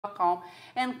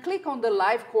and click on the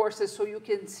live courses so you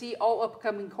can see all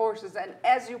upcoming courses. And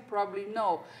as you probably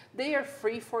know, they are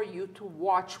free for you to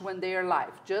watch when they are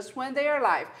live, just when they are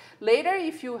live. Later,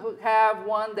 if you have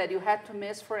one that you had to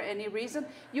miss for any reason,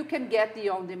 you can get the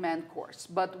on-demand course.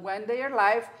 But when they are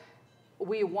live,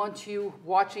 we want you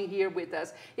watching here with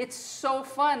us. It's so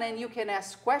fun, and you can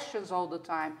ask questions all the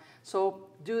time. So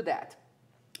do that.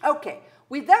 Okay.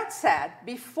 With that said,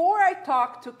 before I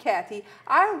talk to Kathy,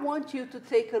 I want you to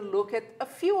take a look at a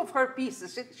few of her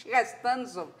pieces. She has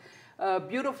tons of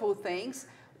beautiful things,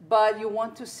 but you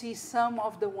want to see some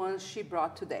of the ones she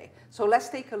brought today. So let's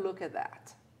take a look at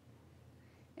that.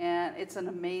 And it's an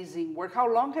amazing work. How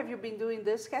long have you been doing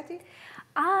this, Kathy?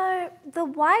 The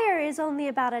wire is only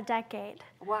about a decade.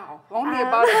 Wow, only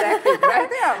about a decade, right?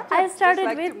 Yeah, I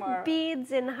started with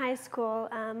beads in high school.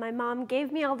 My mom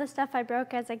gave me all the stuff I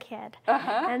broke as a kid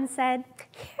and said,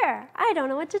 here, I don't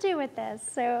know what to do with this.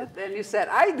 So then you said,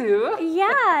 I do. Yeah,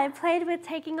 I played with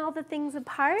taking all the things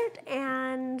apart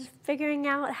and figuring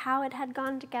out how it had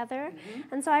gone together.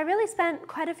 And so I really spent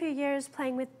quite a few years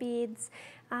playing with beads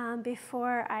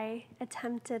before I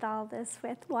attempted all this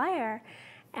with wire.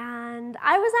 And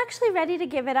I was actually ready to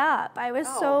give it up. I was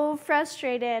so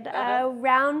frustrated.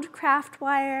 Round craft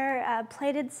wire,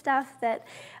 plated stuff that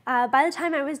by the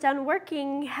time I was done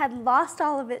working had lost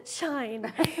all of its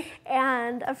shine.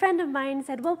 And a friend of mine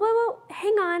said, well,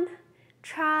 hang on.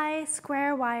 Try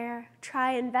square wire.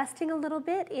 Try investing a little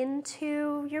bit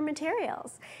into your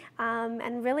materials.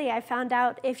 And really, I found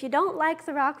out if you don't like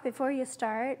the rock before you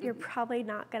start, you're probably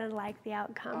not going to like the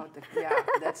outcome. Yeah,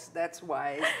 that's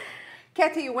wise.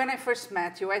 Kathy, when I first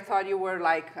met you, I thought you were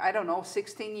like, I don't know,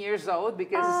 16 years old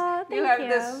because you have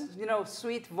this,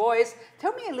 sweet voice.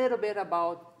 Tell me a little bit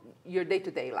about your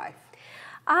day-to-day life.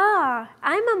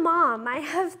 I'm a mom. I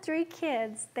have 3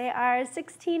 kids. They are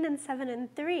 16 and 7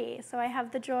 and 3. So I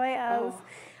have the joy of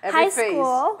high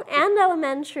school and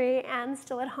elementary and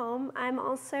still at home. I'm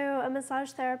also a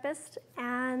massage therapist,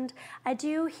 and I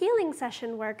do healing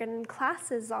session work and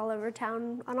classes all over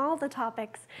town on all the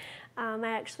topics. I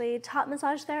actually taught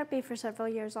massage therapy for several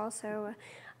years also.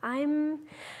 I'm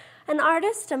an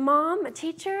artist, a mom, a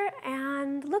teacher,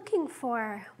 and looking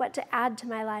for what to add to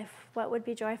my life, what would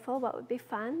be joyful, what would be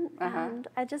fun. And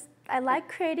I like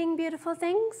creating beautiful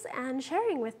things and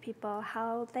sharing with people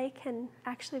how they can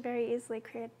actually very easily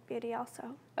create beauty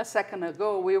also. A second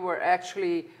ago, we were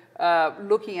actually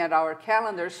looking at our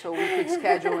calendars so we could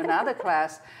schedule another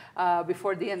class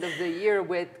before the end of the year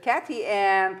with Kathy,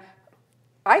 and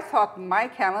I thought my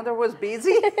calendar was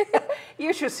busy.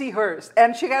 You should see hers.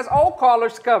 And she has all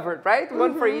colors covered, right?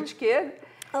 One for each kid.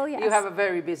 Oh, yes. You have a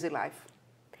very busy life,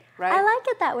 right? I like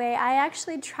it that way. I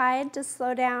actually tried to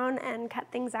slow down and cut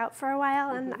things out for a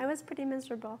while, and I was pretty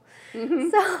miserable. So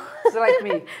it's like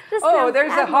me. There's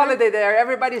a holiday there.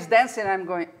 Everybody's dancing. I'm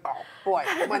going, oh, boy,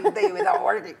 one day without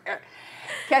working.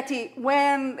 Kathy,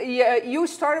 when you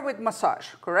started with massage,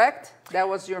 correct? That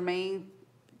was your main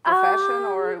profession,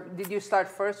 or did you start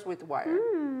first with wire?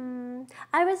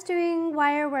 I was doing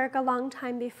wire work a long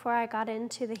time before I got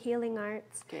into the healing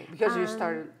arts. Okay, because you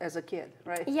started as a kid,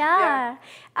 right? Yeah.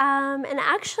 And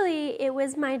actually it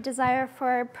was my desire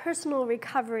for personal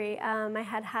recovery. I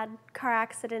had had car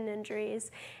accident injuries,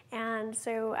 and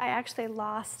so I actually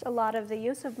lost a lot of the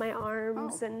use of my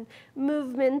arms and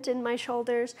movement in my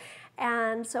shoulders.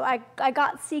 And so I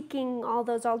got seeking all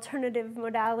those alternative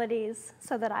modalities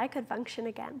so that I could function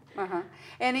again.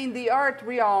 And in the art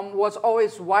realm, was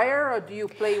always wire, or do you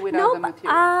play with other materials? It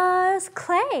was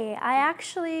clay. I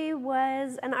actually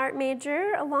was an art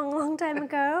major a long time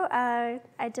ago.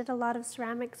 I did a lot of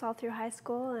ceramics all through high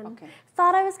school and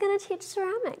thought I was going to teach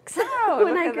ceramics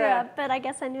when I grew up, but I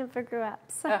guess I never grew up,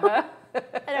 so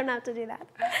I don't have to do that.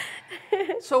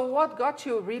 So what got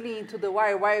you really into the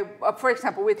wire? Why, for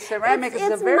example, with ceramics,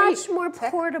 it's much more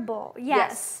portable.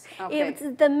 Yes. It's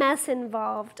the mess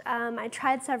involved. I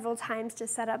tried several times to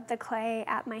set up the clay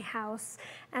at my house,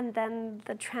 and then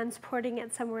the transporting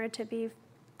it somewhere to be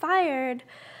fired.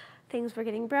 Things were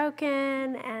getting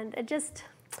broken, and it just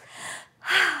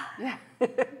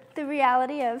the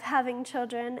reality of having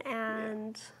children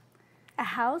and a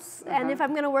house, and if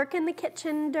I'm going to work in the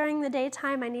kitchen during the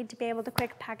daytime, I need to be able to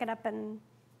quick pack it up and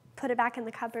put it back in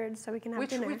the cupboard so we can have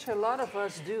dinner. Which a lot of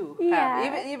us do.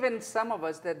 Yeah. Even some of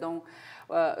us that don't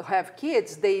have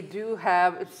kids, they do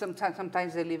have,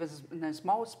 sometimes they live in a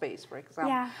small space, for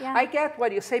example. I get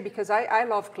what you say because I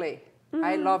love clay.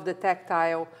 I love the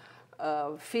tactile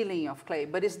feeling of clay,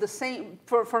 but it's the same,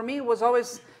 for me it was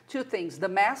always 2 things, the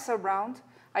mass around,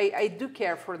 I do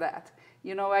care for that.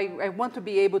 I want to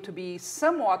be able to be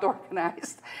somewhat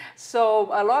organized. So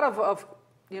a lot of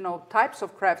types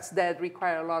of crafts that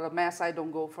require a lot of mass. I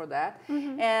don't go for that.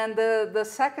 And the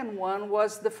second one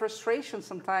was the frustration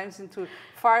sometimes into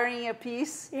firing a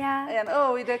piece. Yeah. And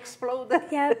oh, it exploded.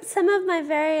 Yeah, some of my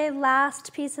very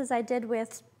last pieces I did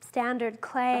with standard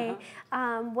clay,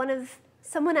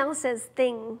 someone else's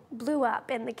thing blew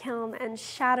up in the kiln and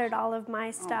shattered all of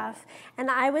my stuff. And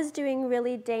I was doing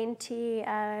really dainty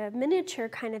miniature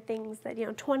kind of things that,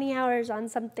 20 hours on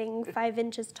something 5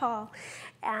 inches tall.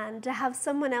 And to have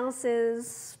someone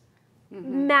else's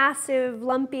massive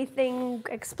lumpy thing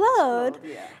explode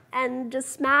and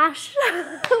just smash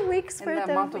weeks worth of... And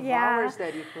the amount of hours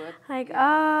that you put. Like,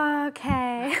 oh,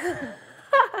 okay.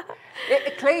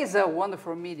 Clay is a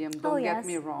wonderful medium, don't get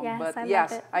me wrong. Yes, but I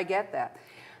yes, love it. I get that.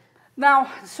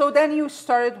 Now, so then you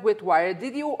started with wire.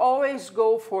 Did you always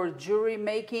go for jewelry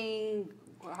making?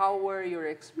 How were your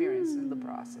experience in the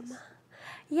process?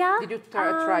 Yeah. Did you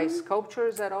try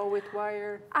sculptures at all with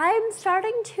wire? I'm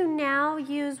starting to now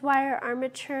use wire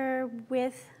armature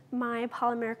with my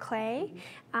polymer clay.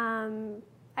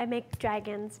 I make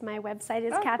dragons. My website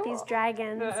is Kathy's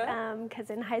Dragons, because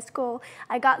in high school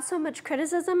I got so much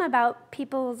criticism about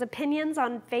people's opinions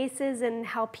on faces and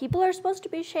how people are supposed to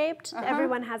be shaped.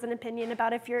 Everyone has an opinion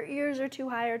about if your ears are too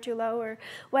high or too low or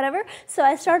whatever. So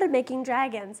I started making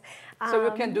dragons. So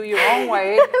you can do your own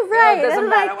way. Right. It doesn't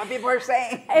matter what people are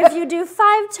saying. If you do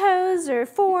 5 toes or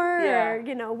 4,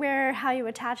 or how you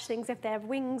attach things, if they have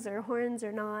wings or horns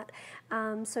or not.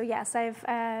 So yes,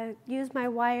 I've used my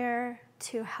wire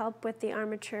to help with the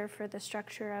armature for the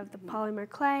structure of the polymer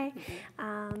clay.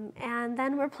 And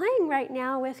then we're playing right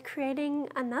now with creating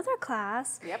another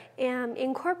class,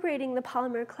 incorporating the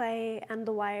polymer clay and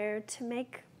the wire to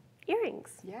make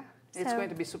earrings. Yeah, it's going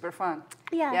to be super fun.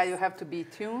 Yes. Yeah, you have to be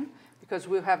tuned because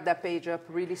we'll have that page up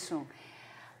really soon.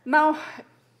 Now,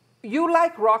 you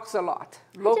like rocks a lot.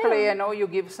 Locally, I know you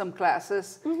give some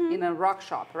classes in a rock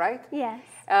shop, right? Yes.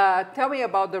 Tell me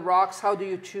about the rocks. How do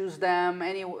you choose them?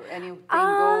 Anything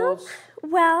goes?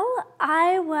 Well,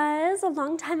 I was a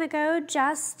long time ago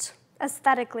just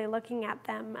aesthetically looking at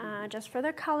them, just for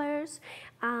their colors.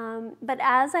 But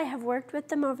as I have worked with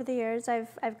them over the years,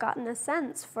 I've gotten a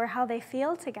sense for how they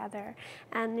feel together.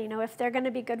 And, if they're going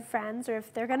to be good friends or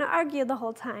if they're going to argue the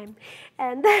whole time.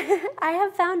 And I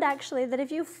have found actually that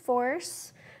if you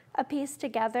force a piece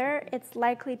together, it's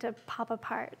likely to pop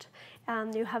apart.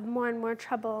 You have more and more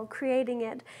trouble creating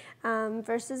it,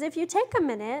 versus if you take a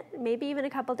minute, maybe even a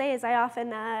couple days. I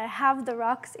often have the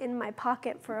rocks in my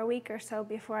pocket for a week or so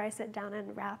before I sit down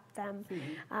and wrap them,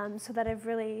 so that I've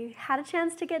really had a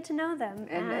chance to get to know them.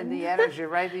 And the energy,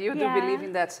 right? You do believe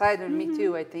in that side, and me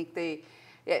too. I think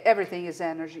everything is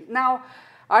energy. Now,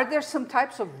 are there some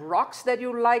types of rocks that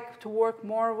you like to work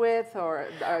more with, or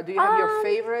do you have your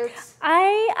favorites?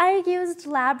 I used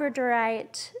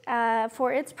labradorite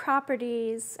for its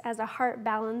properties as a heart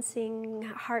balancing,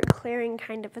 heart clearing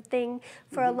kind of a thing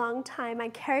for a long time. I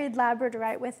carried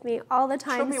labradorite with me all the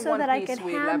time so that I could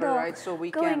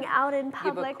handle going out in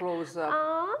public. Give a close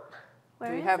up.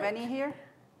 Do you have any here?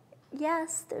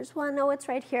 Yes, there's one. Oh, it's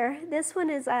right here. This one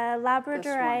is a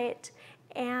labradorite.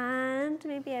 And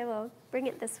maybe I will bring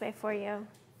it this way for you.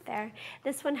 There.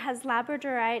 This one has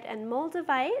labradorite and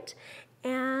moldavite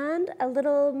and a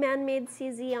little man-made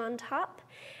CZ on top.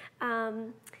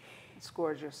 It's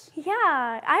gorgeous. Yeah,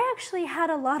 I actually had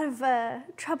a lot of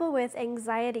trouble with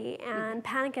anxiety and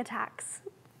panic attacks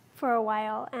for a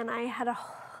while, and I had a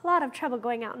lot of trouble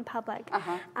going out in public.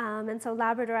 And so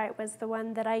labradorite was the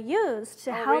one that I used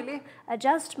to help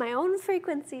adjust my own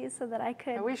frequencies so that I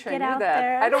could get out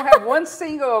there. I don't have one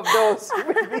single of those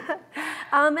with me.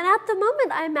 And at the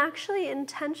moment, I'm actually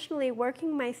intentionally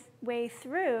working my way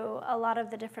through a lot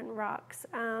of the different rocks.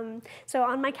 So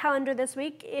on my calendar this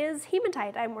week is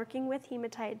hematite. I'm working with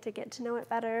hematite to get to know it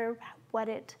better, what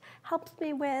it helps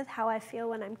me with, how I feel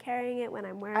when I'm carrying it, when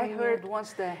I'm wearing it. I heard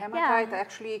once the hematite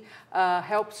actually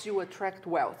helps you attract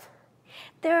wealth.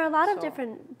 There are a lot of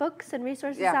different books and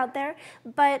resources out there,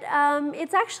 but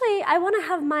it's actually, I want to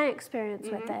have my experience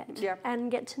with it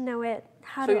and get to know it.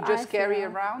 How do I feel? So you just carry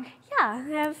around? Yeah,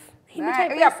 I have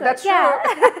hematite that's bracelets.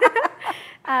 true.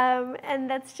 And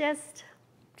that's just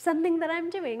something that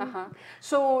I'm doing.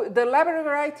 So the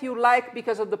labradorite you like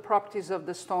because of the properties of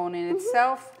the stone in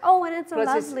itself. Oh, and it's a Plus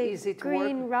lovely it's easy to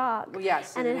green rock.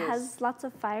 Yes, and it has lots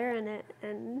of fire in it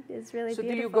and is really beautiful.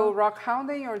 So do you go rock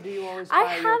hounding or do you always buy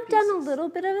I your have done a pieces? little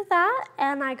bit of that,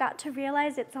 and I got to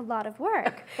realize it's a lot of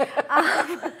work.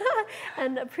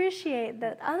 And appreciate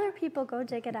that other people go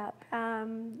dig it up.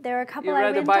 There are a couple I went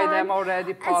on. You'd rather buy them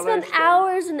already polished. I spent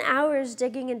hours and hours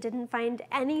digging and didn't find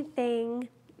anything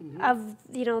of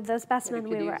the specimen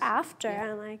we were after.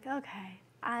 I'm like, okay,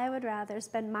 I would rather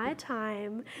spend my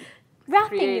time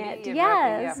wrapping it.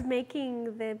 Yes,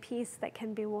 making the piece that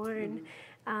can be worn.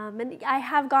 And I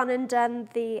have gone and done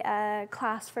the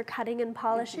class for cutting and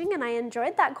polishing, and I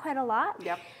enjoyed that quite a lot.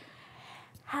 Yep.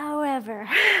 However,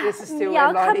 this is still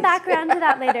I'll come back around to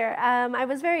that later. I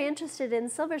was very interested in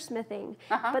silversmithing,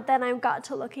 but then I got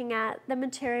to looking at the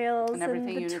materials and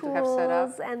the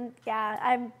tools, and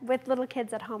I'm with little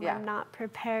kids at home. I'm not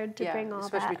prepared to bring all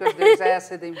especially that. because there's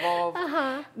acid involved.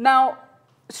 Now,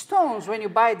 stones, when you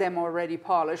buy them already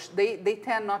polished, they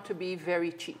tend not to be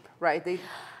very cheap, right? They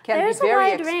can be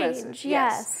very expensive. Range,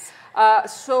 yes.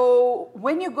 So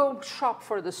when you go shop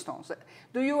for the stones,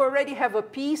 do you already have a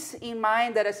piece in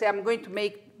mind that I say, I'm going to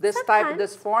make this type,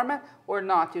 this format, or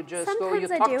not? You just go, you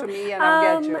talk to me and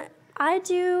I'll get you. I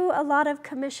do a lot of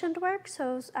commissioned work,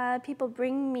 so people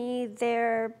bring me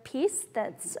their piece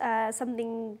that's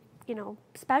something, you know,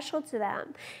 special to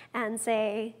them, and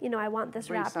say, you know, I want this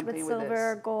wrapped with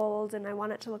silver or gold, and I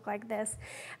want it to look like this.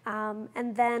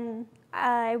 And then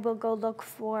I will go look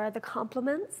for the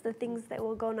complements, the things that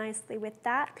will go nicely with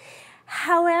that.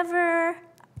 However,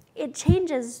 it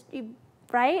changes,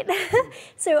 right?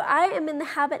 So I am in the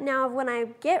habit now of when I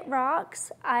get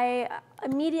rocks, I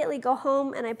immediately go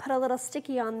home and I put a little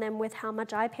sticky on them with how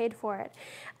much I paid for it.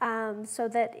 So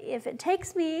that if it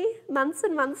takes me months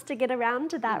and months to get around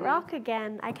to that rock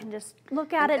again, I can just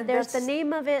look at it, there's the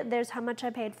name of it, there's how much I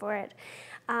paid for it.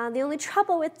 The only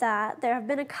trouble with that, there have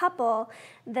been a couple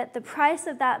that the price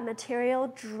of that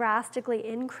material drastically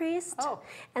increased.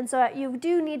 And so you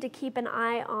do need to keep an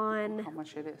eye on how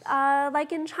much it is.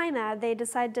 Like in China, they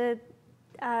decide to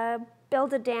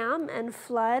build a dam and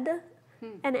flood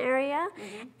an area.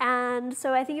 And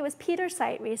so I think it was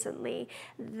petersite recently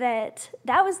that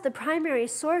was the primary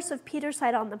source of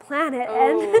petersite on the planet.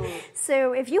 And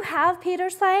so if you have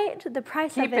petersite, the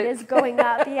price of it is going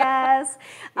up. Yes.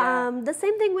 The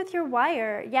same thing with your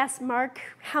wire. Yes, mark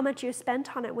how much you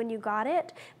spent on it when you got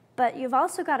it, but you've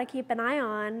also got to keep an eye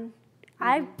on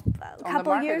a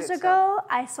couple years ago,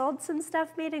 I sold some stuff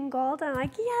made in gold. I'm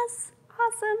like, yes,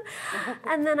 awesome.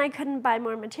 And then I couldn't buy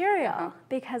more material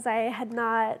because I had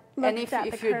not looked at the current market.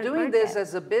 And if you're doing this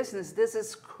as a business, this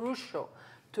is crucial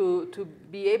to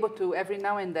be able to every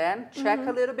now and then check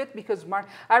a little bit, because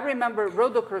I remember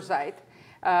rhodochrosite,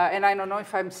 and I don't know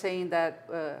if I'm saying that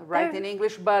right in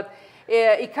English, but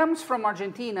it comes from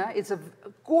Argentina. It's a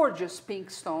gorgeous pink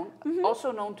stone,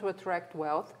 also known to attract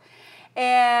wealth.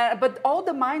 But all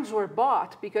the mines were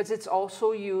bought because it's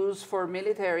also used for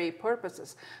military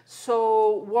purposes.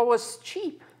 So what was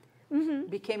cheap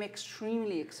became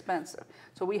extremely expensive.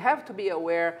 So we have to be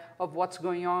aware of what's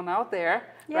going on out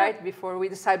there, right, before we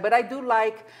decide. But I do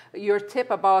like your tip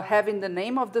about having the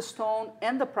name of the stone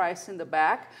and the price in the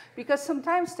back, because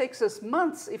sometimes it takes us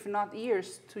months, if not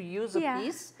years, to use a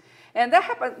piece. And that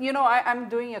happened, you know, I'm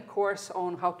doing a course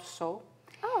on how to sew.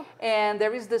 And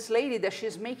there is this lady that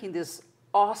she's making this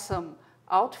awesome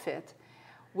outfit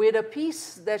with a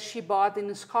piece that she bought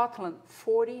in Scotland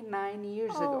 49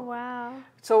 years ago. Oh, wow.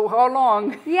 So how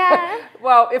long? Yeah.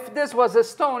 Well, if this was a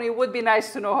stone, it would be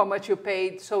nice to know how much you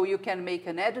paid so you can make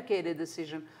an educated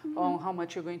decision on how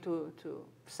much you're going to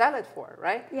sell it for,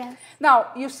 right? Yes. Now,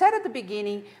 you said at the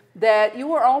beginning that you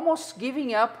were almost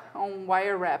giving up on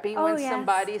wire wrapping when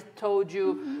somebody told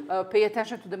you, pay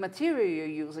attention to the material you're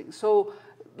using. So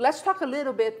let's talk a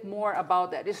little bit more about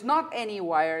that. It's not any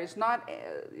wire. It's not,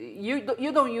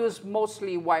 you don't use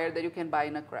mostly wire that you can buy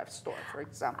in a craft store, for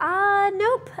example.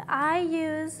 Nope. I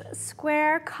use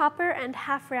square copper and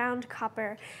half-round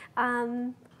copper.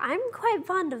 I'm quite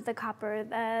fond of the copper,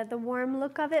 the warm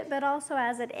look of it, but also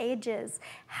as it ages,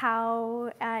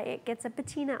 how it gets a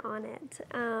patina on it.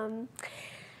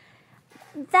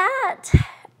 That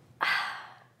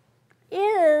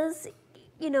is,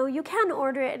 you know, you can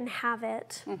order it and have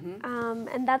it,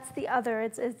 and that's the other.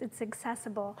 It's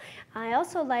accessible. I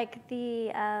also like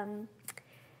the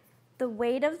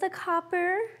weight of the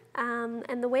copper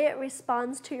and the way it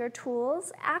responds to your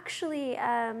tools actually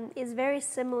is very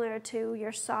similar to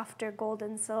your softer gold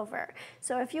and silver.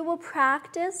 So if you will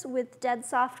practice with dead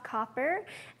soft copper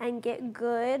and get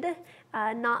good,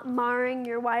 not marring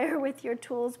your wire with your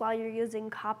tools while you're using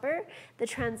copper, the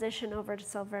transition over to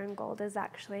silver and gold is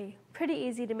actually pretty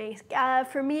easy to make.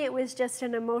 For me, it was just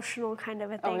an emotional kind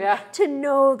of a thing to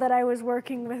know that I was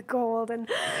working with gold, and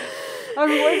I'm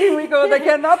working we go. They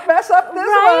cannot mess up this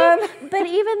Right? one. But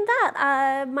even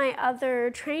that, my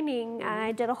other training,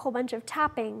 I did a whole bunch of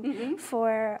tapping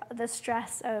for the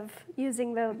stress of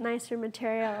using the nicer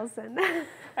materials. And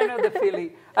I know the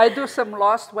feeling. I do some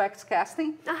lost wax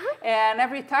casting, and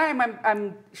every time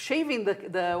I'm shaving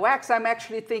the wax, I'm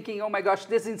actually thinking, oh my gosh,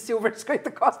 this in silver is going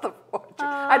to cost a fortune.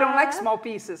 I don't like small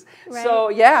pieces. Right. So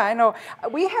yeah, I know.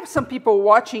 We have some people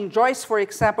watching. Joyce, for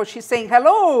example, she's saying,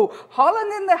 hello,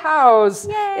 Holland in the house.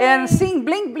 Yay. And seeing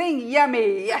bling bling,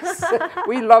 yummy. Yes,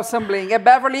 we love some bling. And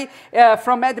Beverly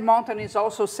from Edmonton is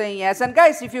also saying yes. And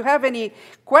guys, if you have any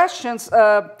questions,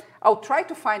 I'll try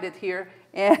to find it here.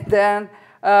 And then,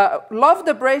 love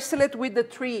the bracelet with the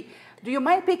tree. Do you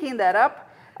mind picking that up?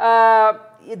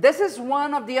 This is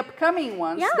one of the upcoming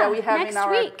ones that we have in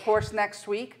our course next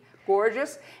week.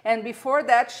 Gorgeous. And before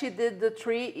that, she did the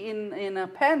tree in a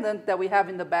pendant that we have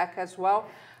in the back as well.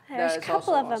 There's a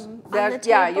couple of them awesome. on the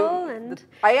table.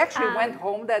 I actually went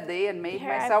home that day and made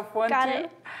myself one got too.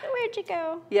 It. Where'd you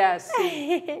go? Yes.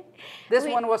 This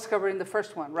one was covering the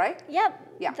first one, right?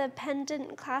 Yep. Yeah. The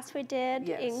pendant class we did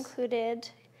included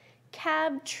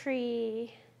cab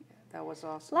tree. That was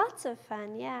awesome. Lots of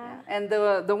fun, yeah. And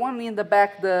the one in the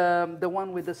back, the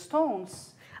one with the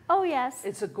stones. Oh yes.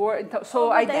 It's a gorgeous. So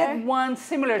Over I there, did one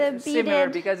similar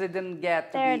because it didn't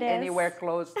get to be anywhere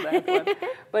close to that one.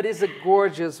 But it's a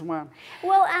gorgeous one.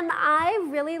 Well, and I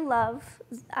really love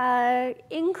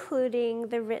including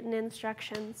the written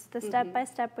instructions, the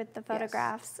step-by-step with the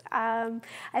photographs. Yes.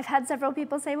 I've had several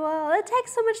people say, well, it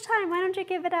takes so much time, why don't you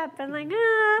give it up? And I'm like,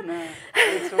 ah. No,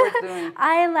 it's worth doing.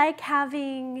 I like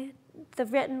having the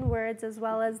written words as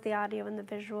well as the audio and the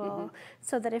visual,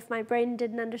 so that if my brain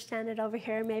didn't understand it over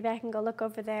here, maybe I can go look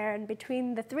over there, and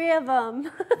between the three of them,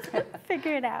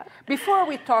 figure it out. Before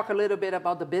we talk a little bit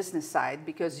about the business side,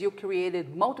 because you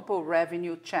created multiple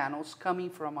revenue channels coming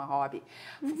from a hobby.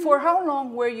 For how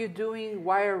long were you doing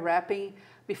wire wrapping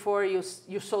before you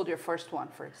sold your first one,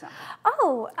 for example?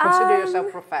 Oh, consider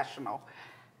yourself professional.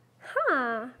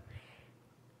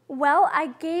 Well, I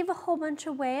gave a whole bunch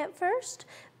away at first,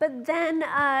 but then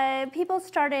people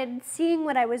started seeing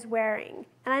what I was wearing.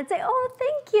 And I'd say, oh,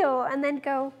 thank you. And then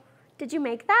go, did you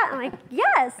make that? I'm like,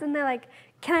 yes. And they're like,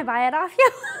 can I buy it off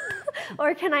you?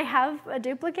 Or can I have a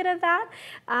duplicate of that?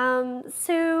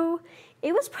 So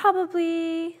it was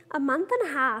probably a month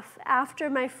and a half after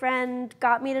my friend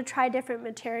got me to try different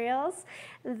materials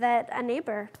that a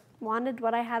neighbor wanted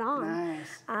what I had on.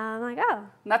 Nice. I'm like, oh.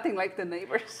 Nothing like the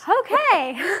neighbors.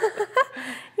 Okay.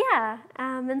 Yeah.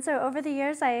 And so over the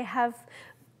years, I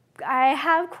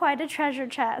have quite a treasure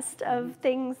chest of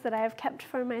things that I've kept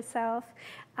for myself.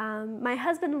 My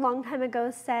husband a long time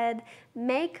ago said,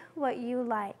 make what you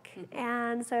like.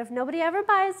 And so if nobody ever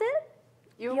buys it,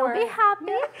 you'll be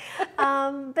happy.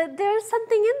 But there's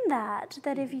something in that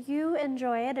if you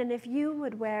enjoy it and if you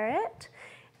would wear it,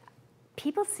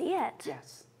 people see it.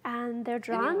 Yes. And they're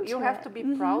drawn to it. You have to be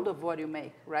proud of what you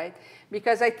make, right?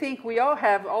 Because I think we all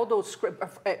have all those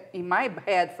scripts. In my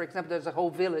head, for example, there's a whole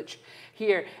village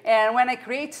here. And when I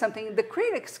create something, the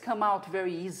critics come out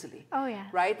very easily. Oh, yeah.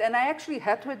 Right? And I actually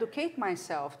had to educate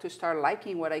myself to start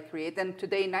liking what I create. And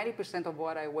today, 90% of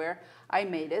what I wear, I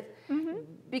made it.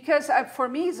 Because for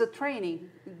me, it's a training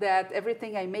that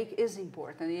everything I make is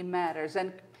important. It matters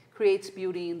and creates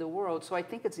beauty in the world. So I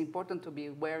think it's important to be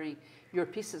wearing your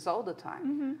pieces all the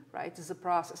time, right? It's a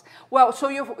process. Well, so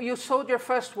you sold your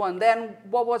first one. Then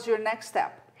what was your next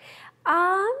step?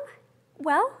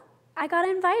 Well, I got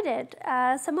invited.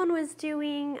 Someone was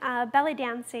doing a belly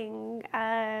dancing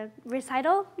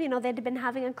recital. You know, they'd been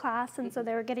having a class, and so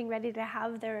they were getting ready to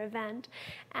have their event.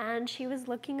 And she was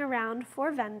looking around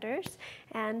for vendors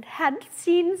and had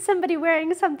seen somebody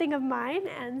wearing something of mine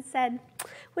and said,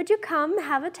 would you come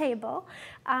have a table?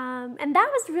 And that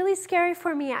was really scary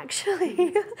for me,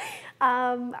 actually.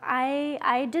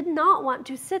 I did not want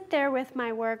to sit there with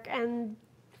my work and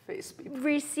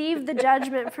receive the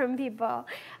judgment from people.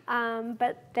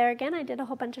 But there again, I did a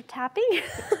whole bunch of tapping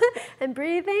and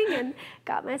breathing and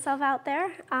got myself out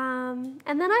there. And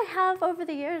then I have, over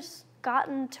the years,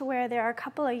 gotten to where there are a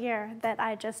couple a year that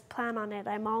I just plan on it.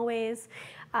 I'm always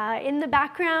in the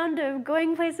background of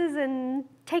going places and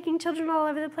taking children all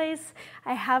over the place.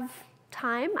 I have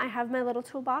time. I have my little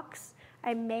toolbox.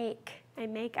 I make.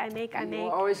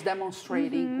 You're always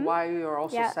demonstrating while you're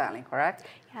also selling, correct?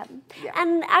 Yeah.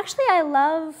 And actually, I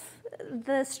love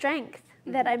the strength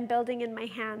that I'm building in my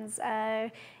hands.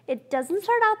 It doesn't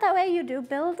start out that way. You do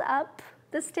build up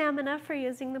the stamina for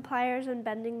using the pliers and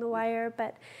bending the wire,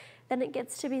 but then it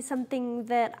gets to be something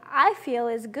that I feel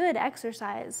is good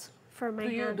exercise for my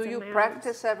hands. Do you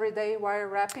practice every day wire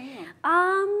wrapping?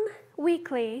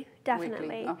 Weekly,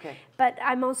 definitely. Weekly, okay. But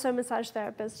I'm also a massage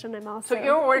therapist, and I'm also... So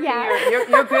you're working, yeah.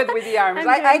 you're good with the arms. I'm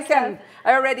I doing can, stuff.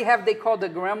 I already have, they call the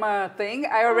grandma thing.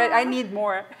 I need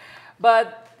more. But,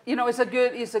 you know, it's a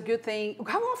good thing.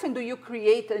 How often do you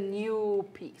create a new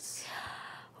piece?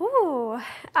 Ooh,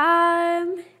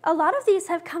 a lot of these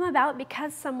have come about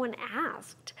because someone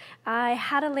asked. I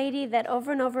had a lady that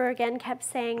over and over again kept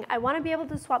saying, I want to be able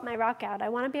to swap my rock out. I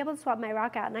want to be able to swap my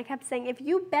rock out. And I kept saying, if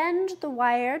you bend the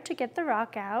wire to get the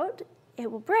rock out,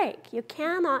 it will break. You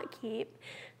cannot keep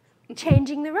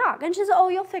changing the rock. And she said, oh,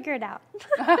 you'll figure it out.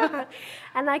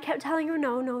 And I kept telling her,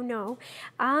 no, no, no.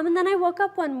 And then I woke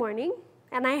up one morning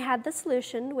and I had the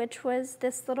solution, which was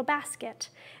this little basket,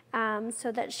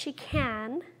 so that she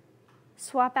can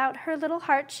swap out her little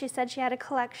hearts. She said she had a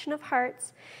collection of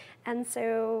hearts. And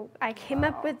so I came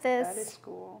up with this that is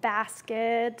cool.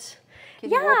 basket. Can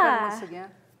you open once again?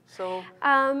 So,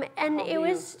 and it do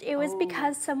was you-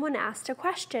 because someone asked a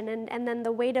question, and then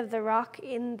the weight of the rock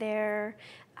in there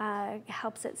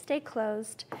helps it stay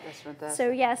closed. That's fantastic.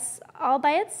 So yes, all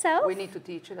by itself. We need to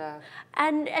teach you that.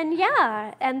 And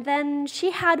yeah, and then she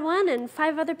had one, and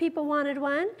 5 other people wanted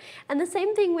one. And the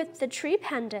same thing with the tree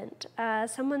pendant.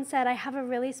 Someone said, I have a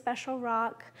really special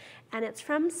rock, and it's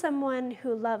from someone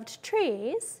who loved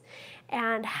trees.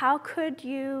 And how could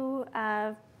you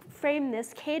frame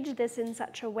this, cage this in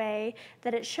such a way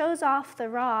that it shows off the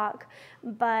rock,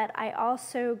 but I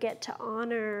also get to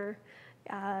honor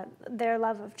their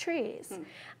love of trees.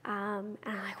 And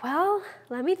I'm like, well,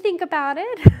 let me think about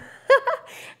it.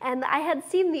 And I had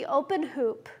seen the open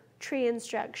hoop tree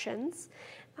instructions,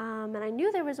 and I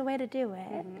knew there was a way to do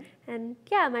it. And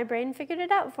yeah, my brain figured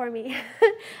it out for me.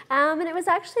 And it was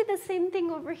actually the same thing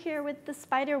over here with the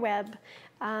spider web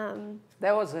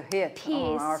That was a hit piece.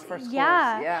 on our first course.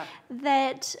 Yeah, Yeah.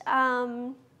 that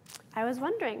I was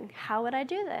wondering, how would I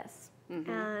do this?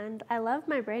 And I love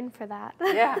my brain for that.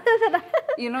 Yeah.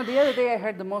 You know, the other day I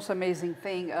heard the most amazing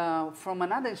thing from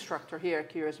another instructor here at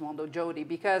Curious Mondo, Jody,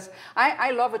 because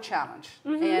I love a challenge.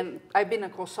 And I've been a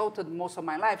consultant most of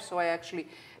my life, so I actually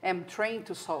am trained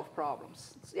to solve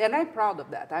problems. And I'm proud of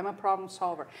that. I'm a problem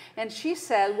solver. And she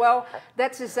said, well,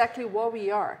 that's exactly what we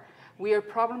are. We are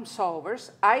problem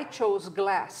solvers. I chose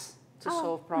glass to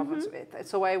solve problems with.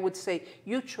 So I would say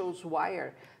you chose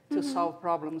wire to solve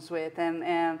problems with.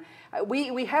 And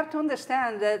we have to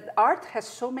understand that art has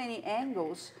so many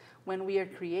angles when we are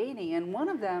creating, and one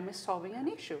of them is solving an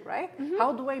issue, right?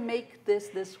 How do I make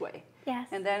this way? Yes.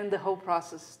 And then the whole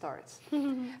process starts.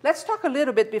 Let's talk a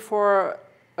little bit before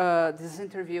this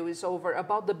interview is over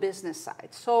about the business side.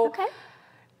 So Okay.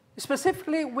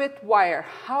 specifically with wire,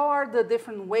 how are the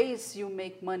different ways you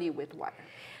make money with wire?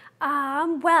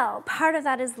 Well, part of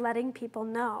that is letting people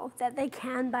know that they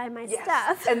can buy my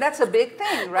stuff. And that's a big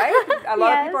thing, right? A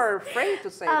lot of Yes. people are afraid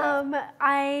to say that.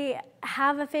 I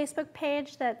have a Facebook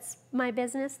page that's my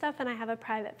business stuff, and I have a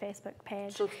private Facebook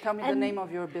page. So tell me the And, name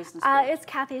of your business page. It's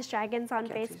Kathy's Dragons on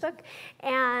Kathy's. Facebook.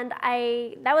 And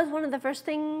that was one of the first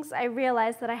things I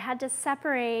realized, that I had to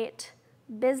separate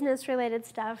business-related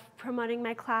stuff, promoting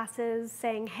my classes,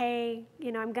 saying, hey,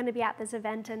 you know, I'm going to be at this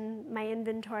event and my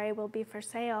inventory will be for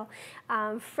sale,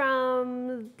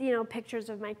 from, you know, pictures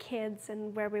of my kids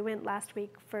and where we went last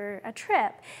week for a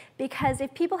trip. Because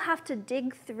if people have to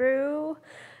dig through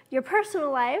your personal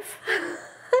life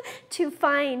to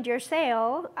find your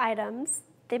sale items,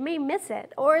 they may miss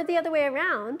it. Or the other way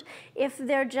around, if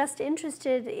they're just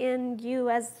interested in you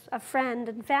as a friend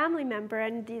and family member,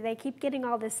 and they keep getting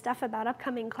all this stuff about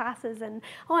upcoming classes and,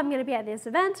 oh, I'm going to be at this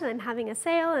event and I'm having a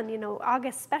sale and, you know,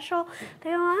 August special,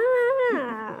 they go,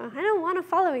 I don't want to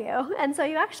follow you. And so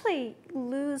you actually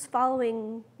lose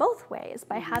following both ways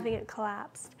by having it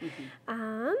collapsed.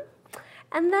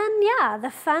 And then, yeah, the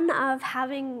fun of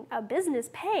having a business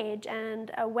page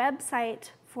and a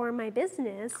website for my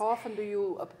business. How often do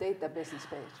you update the business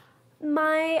page?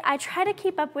 I try to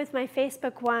keep up with my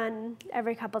Facebook one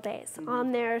every couple days.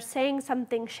 On there, saying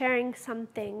something, sharing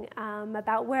something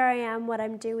about where I am, what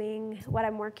I'm doing, what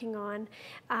I'm working on,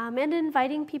 and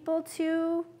inviting people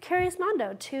to Curious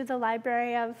Mondo, to the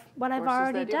library of what I've Courses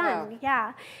already that you done. have.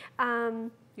 Yeah.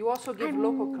 You also give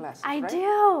local classes, I right?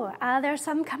 do. There's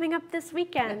some coming up this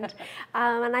weekend,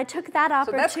 and I took that So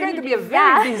opportunity. that's going to be a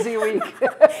very busy week.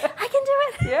 I can do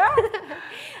it. Yeah.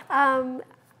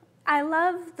 I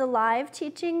love the live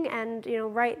teaching and, you know,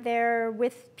 right there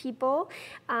with people.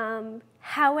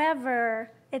 However,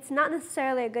 it's not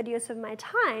necessarily a good use of my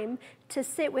time to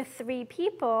sit with 3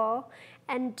 people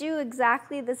and do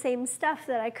exactly the same stuff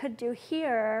that I could do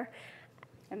here.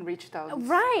 And reach thousands.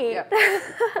 Right.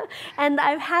 Yeah. And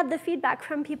I've had the feedback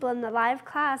from people in the live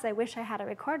class, I wish I had a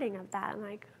recording of that. I'm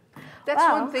like, That's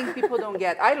wow. one thing people don't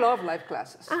get. I love live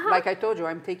classes. Like I told you,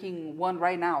 I'm taking one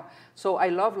right now. So I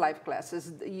love live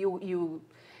classes.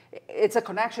 It's a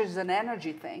connection, it's an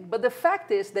energy thing. But the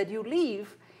fact is that you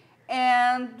leave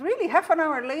and really half an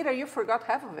hour later you forgot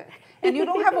half of it. And you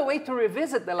don't have a way to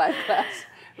revisit the live class,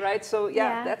 right? So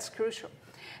yeah, that's crucial.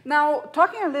 Now,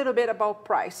 talking a little bit about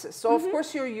prices. So of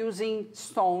course you're using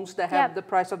stones that have the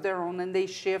price of their own and they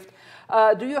shift.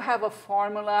 Do you have a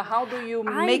formula? How do you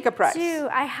make a price? I do.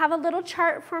 I have a little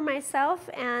chart for myself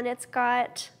and it's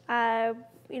got,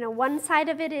 one side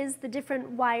of it is the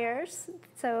different wires.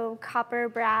 So copper,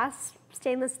 brass,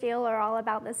 stainless steel are all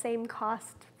about the same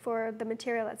cost for the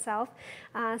material itself,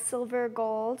 silver,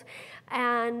 gold,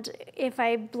 and if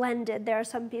I blended, there are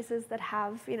some pieces that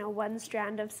have, one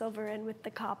strand of silver in with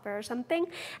the copper or something.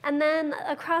 And then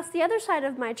across the other side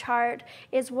of my chart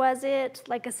was it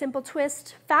like a simple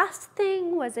twist fast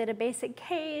thing? Was it a basic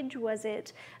cage? Was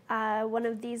it one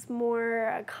of these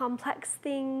more complex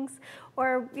things?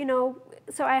 Or,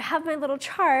 so I have my little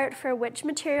chart for which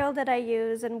material that I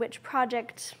use and which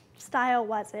project style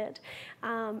was it,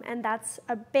 and that's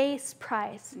a base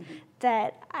price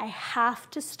that I have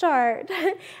to start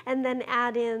and then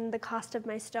add in the cost of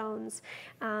my stones.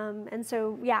 And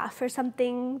so yeah, for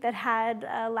something that had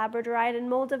labradorite and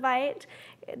moldavite,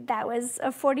 that was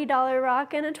a $40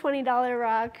 rock and a $20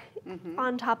 rock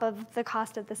on top of the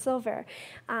cost of the silver.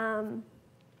 And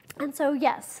so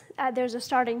yes, there's a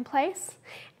starting place.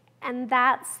 And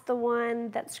that's the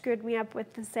one that screwed me up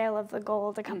with the sale of the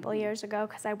gold a couple years ago,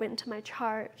 because I went to my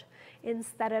chart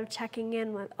instead of checking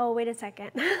in with, oh, wait a second.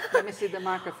 Let me see the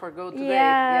market for gold today.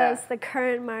 Yes, the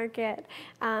current market.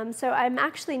 So I'm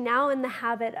actually now in the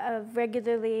habit of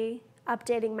regularly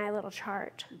updating my little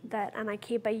chart, and I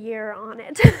keep a year on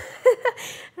it.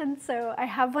 And so I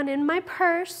have one in my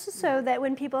purse so that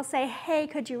when people say, hey,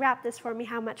 could you wrap this for me,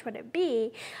 how much would it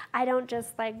be? I don't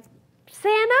just say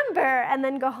a number and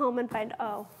then go home and find,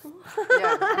 I'm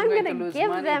going to give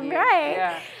them,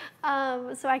 right?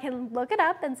 Yeah. So I can look it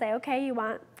up and say, okay, you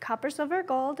want copper, silver,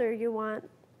 gold, or you want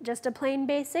just a plain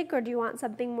basic, or do you want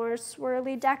something more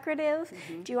swirly decorative?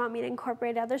 Do you want me to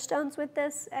incorporate other stones with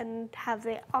this? And have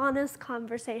the honest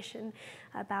conversation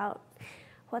about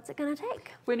what's it going to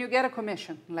take? When you get a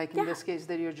commission, like in this case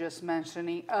that you're just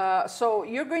mentioning, so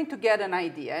you're going to get an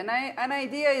idea. And an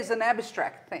idea is an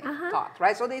abstract thing, thought,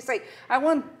 right? So they say, I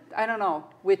want, I don't know,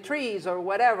 with trees or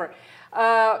whatever.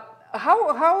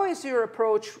 How is your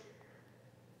approach?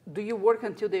 Do you work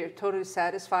until they're totally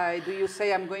satisfied? Do you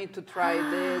say, I'm going to try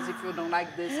this, if you don't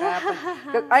like this, happen?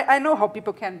 I know how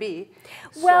people can be.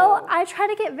 Well, I try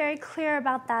to get very clear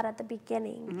about that at the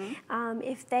beginning.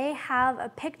 If they have a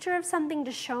picture of something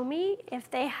to show me, if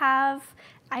they have,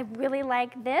 I really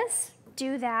like this,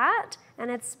 do that,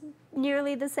 and it's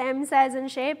nearly the same size and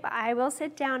shape, I will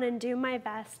sit down and do my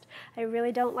best. I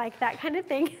really don't like that kind of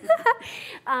thing.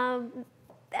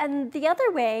 And the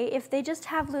other way, if they just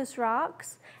have loose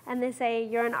rocks and they say,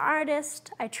 you're an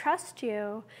artist, I trust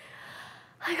you,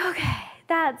 like, okay,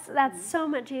 that's so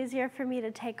much easier for me to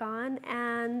take on.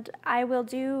 And I will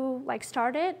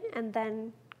start it and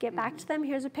then get back to them.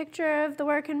 Here's a picture of the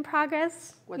work in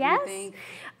progress. What do you think?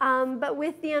 But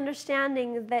with the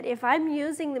understanding that if I'm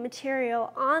using the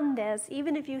material on this,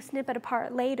 even if you snip it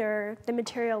apart later, the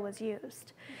material was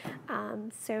used.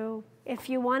 So if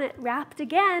you want it wrapped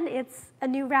again, it's a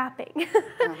new wrapping.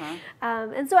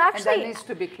 And so actually, and that needs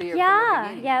to be clear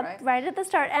from the beginning, right at the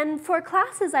start. And for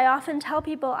classes, I often tell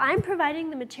people, I'm providing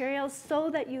the materials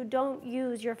so that you don't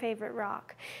use your favorite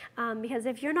rock. Because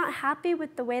if you're not happy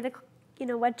with the way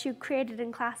what you created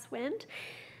in class went,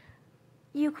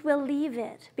 you will leave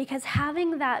it, because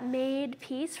having that made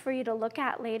piece for you to look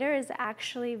at later is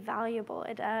actually valuable.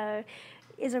 It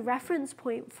is a reference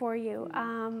point for you.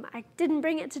 I didn't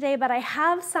bring it today, but I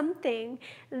have something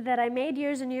that I made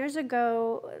years and years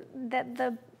ago that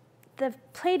the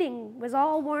plating was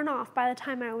all worn off by the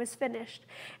time I was finished.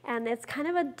 And it's kind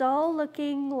of a dull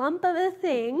looking lump of a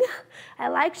thing. I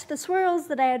liked the swirls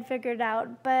that I had figured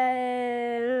out, but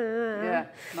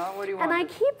not what you want. And I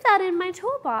keep that in my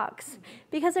toolbox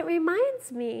because it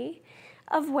reminds me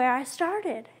of where I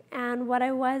started and what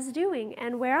I was doing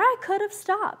and where I could have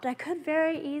stopped. I could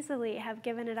very easily have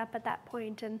given it up at that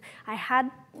point, and I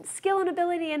had skill and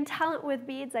ability and talent with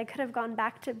beads. I could have gone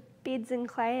back to beads and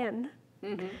clay and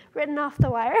written off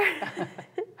the wire.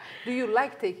 Do you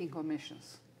like taking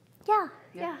commissions? Yeah.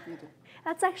 You do.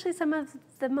 That's actually some of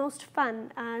the most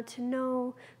fun, to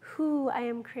know who I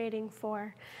am creating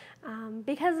for.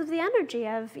 Because of the energy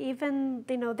of even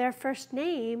their first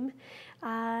name,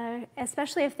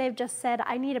 especially if they've just said,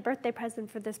 I need a birthday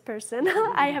present for this person.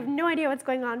 I have no idea what's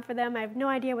going on for them. I have no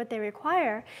idea what they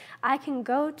require. I can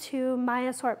go to my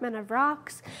assortment of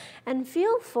rocks and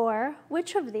feel for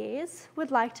which of these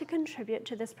would like to contribute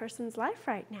to this person's life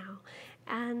right now.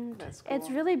 And That's cool. it's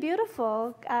really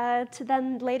beautiful to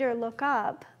then later look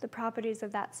up the properties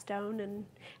of that stone and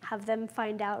have them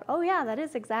find out, oh yeah, that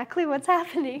is exactly what's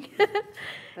happening. That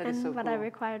and is so what cool. I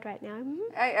required right now.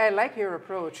 I like your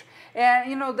approach. And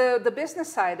you know, the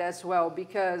business side as well,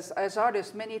 because as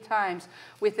artists, many times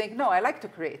we think, no, I like to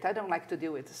create. I don't like to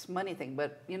deal with this money thing.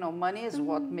 But you know, money is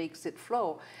what makes it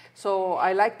flow. So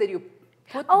I like that you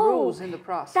put rules in the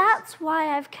process. That's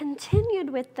why I've continued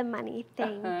with the money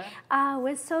thing,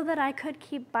 was so that I could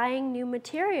keep buying new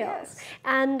materials. Yes.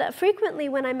 And frequently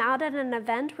when I'm out at an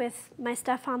event with my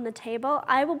stuff on the table,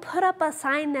 I will put up a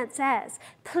sign that says,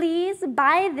 please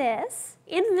buy this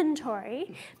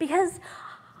inventory because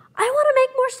I want to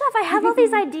make more stuff. I have all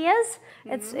these ideas.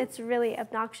 It's really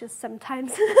obnoxious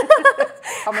sometimes.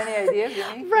 How many ideas you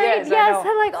mean? Right, yes.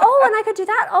 I'm like, oh, and I could do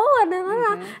that. Oh, and then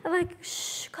I'm like,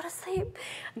 shh, go to sleep.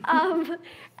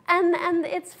 And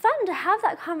it's fun to have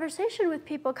that conversation with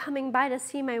people coming by to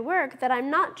see my work, that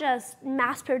I'm not just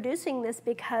mass producing this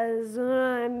because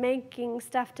I'm making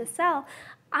stuff to sell.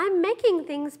 I'm making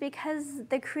things because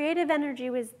the creative energy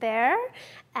was there,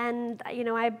 and you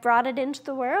know, I brought it into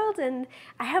the world, and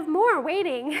I have more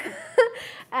waiting.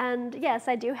 And yes,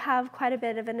 I do have quite a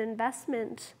bit of an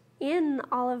investment in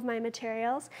all of my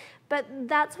materials, but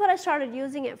that's what I started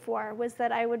using it for, was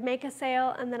that I would make a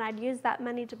sale and then I'd use that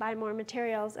money to buy more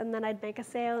materials, and then I'd make a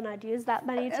sale and I'd use that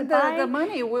money to buy the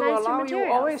money will nicer allow materials.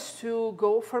 you always to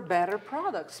go for better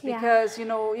products, because you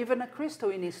know, even a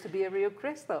crystal, it needs to be a real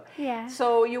crystal. Yeah.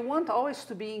 So you want always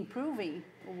to be improving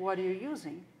what you're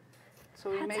using.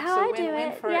 So it makes a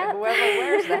win-win for whoever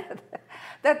wears that.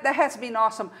 That has been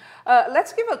awesome.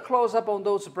 Let's give a close-up on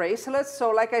those bracelets.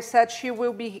 So like I said, she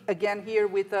will be again here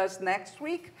with us next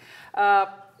week.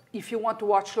 If you want to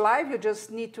watch live, you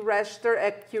just need to register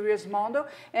at Curious Mondo.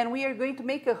 And we are going to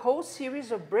make a whole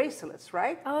series of bracelets,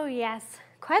 right? Oh, yes.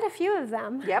 Quite a few of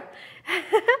them. Yep.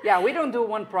 Yeah, we don't do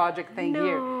one project thing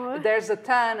here. There's a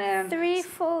ton. And 3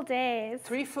 full days.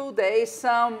 3 full days,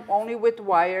 some only with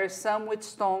wires, some with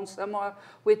stones, some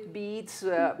with beads.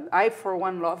 I, for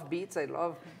one, love beads. I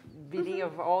love beading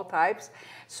of all types.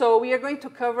 So we are going to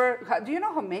cover, do you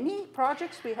know how many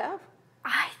projects we have?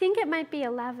 I think it might be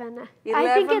 11. 11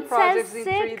 I think it projects says 6.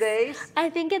 in 3 days.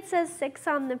 I think it says 6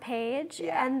 on the page.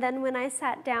 Yeah. And then when I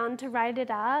sat down to write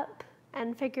it up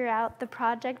and figure out the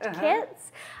project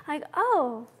kits, like,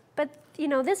 oh, but you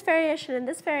know, this variation and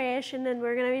this variation, and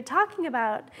we're going to be talking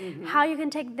about how you can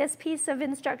take this piece of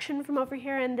instruction from over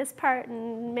here and this part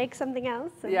and make something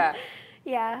else. And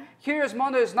yeah. Curious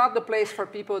Mondo is not the place for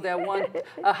people that want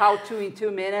a how-to in 2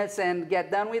 minutes and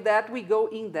get done with that. We go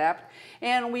in depth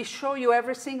and we show you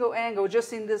every single angle.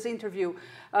 Just in this interview,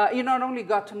 you not only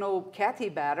got to know Kathy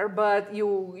better, but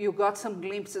you got some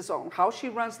glimpses on how she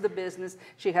runs the business.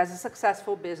 She has a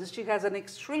successful business. She has an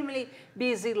extremely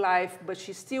busy life, but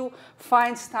she still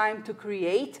finds time to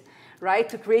create. Right,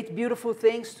 to create beautiful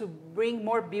things, to bring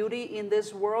more beauty in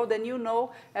this world. And you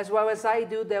know, as well as I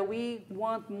do, that we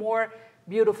want more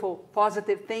beautiful,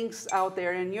 positive things out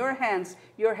there. And your hands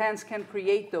can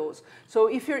create those. So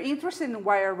if you're interested in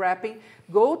wire wrapping,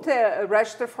 go to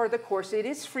register for the course. It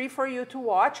is free for you to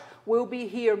watch. We'll be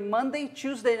here Monday,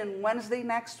 Tuesday, and Wednesday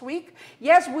next week.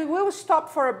 Yes, we will stop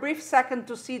for a brief second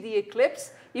to see the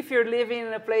eclipse, if you're living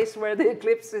in a place where the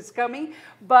eclipse is coming.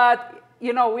 But,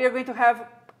 you know, we are going to have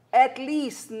at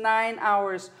least 9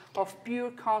 hours of pure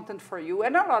content for you,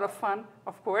 and a lot of fun,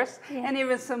 of course, and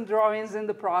even some drawings in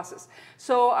the process.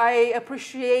 So I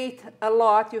appreciate a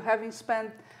lot you having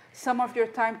spent some of your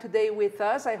time today with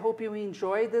us. I hope you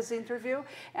enjoyed this interview.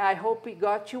 And I hope we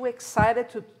got you excited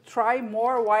to try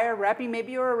more wire wrapping.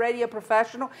 Maybe you're already a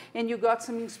professional and you got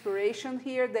some inspiration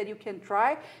here that you can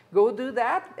try. Go do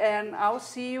that, and I'll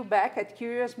see you back at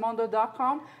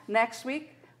CuriousMondo.com next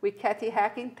week with Kathy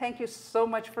Hacking. Thank you so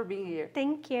much for being here.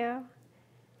 Thank you.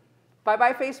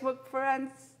 Bye-bye, Facebook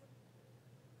friends.